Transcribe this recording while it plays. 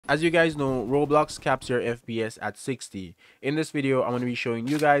As you guys know, Roblox caps your FPS at 60. In this video, I'm going to be showing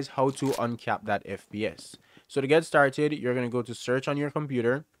you guys how to uncap that FPS. So to get started, you're going to go to search on your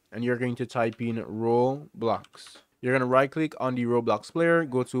computer and you're going to type in Roblox. You're going to right click on the Roblox player,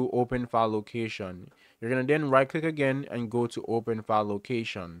 go to open file location. You're going to then right click again and go to open file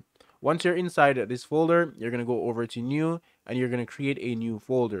location. Once you're inside this folder, you're going to go over to new and you're going to create a new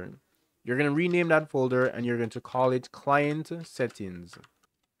folder. You're going to rename that folder and you're going to call it ClientSettings.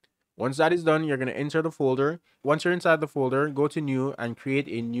 Once that is done, you're going to enter the folder. Once you're inside the folder, go to new and create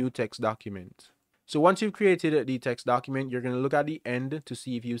a new text document. So once you've created the text document, you're going to look at the end to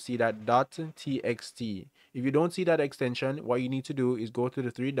see if you see that .txt. If you don't see that extension, what you need to do is go to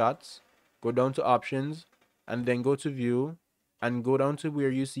the three dots, go down to options, and then go to view, and go down to where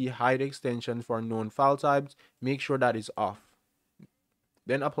you see hide extension for known file types. Make sure that is off.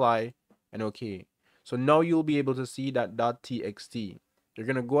 Then apply and OK. So now you'll be able to see that .txt. You're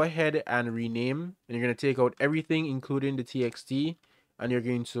going to go ahead and rename, and you're going to take out everything including the txt, and you're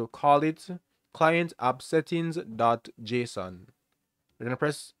going to call it ClientAppSettings.json. You're going to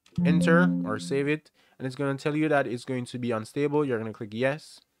press enter or save it, and it's going to tell you that it's going to be unstable. You're going to click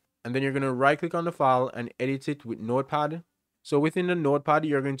yes, and then you're going to right click on the file and edit it with Notepad. So within the Notepad,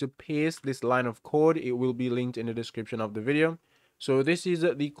 you're going to paste this line of code. It will be linked in the description of the video. So this is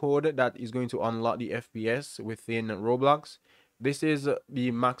the code that is going to unlock the FPS within Roblox. This is the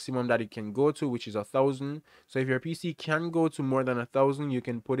maximum that it can go to, which is 1,000. So if your PC can go to more than 1,000, you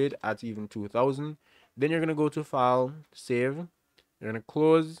can put it at even 2,000. Then you're going to go to file, save, you're going to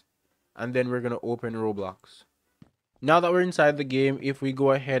close, and then we're going to open Roblox. Now that we're inside the game, if we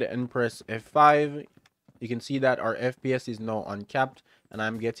go ahead and press F5, you can see that our FPS is now uncapped and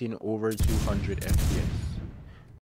I'm getting over 200 FPS.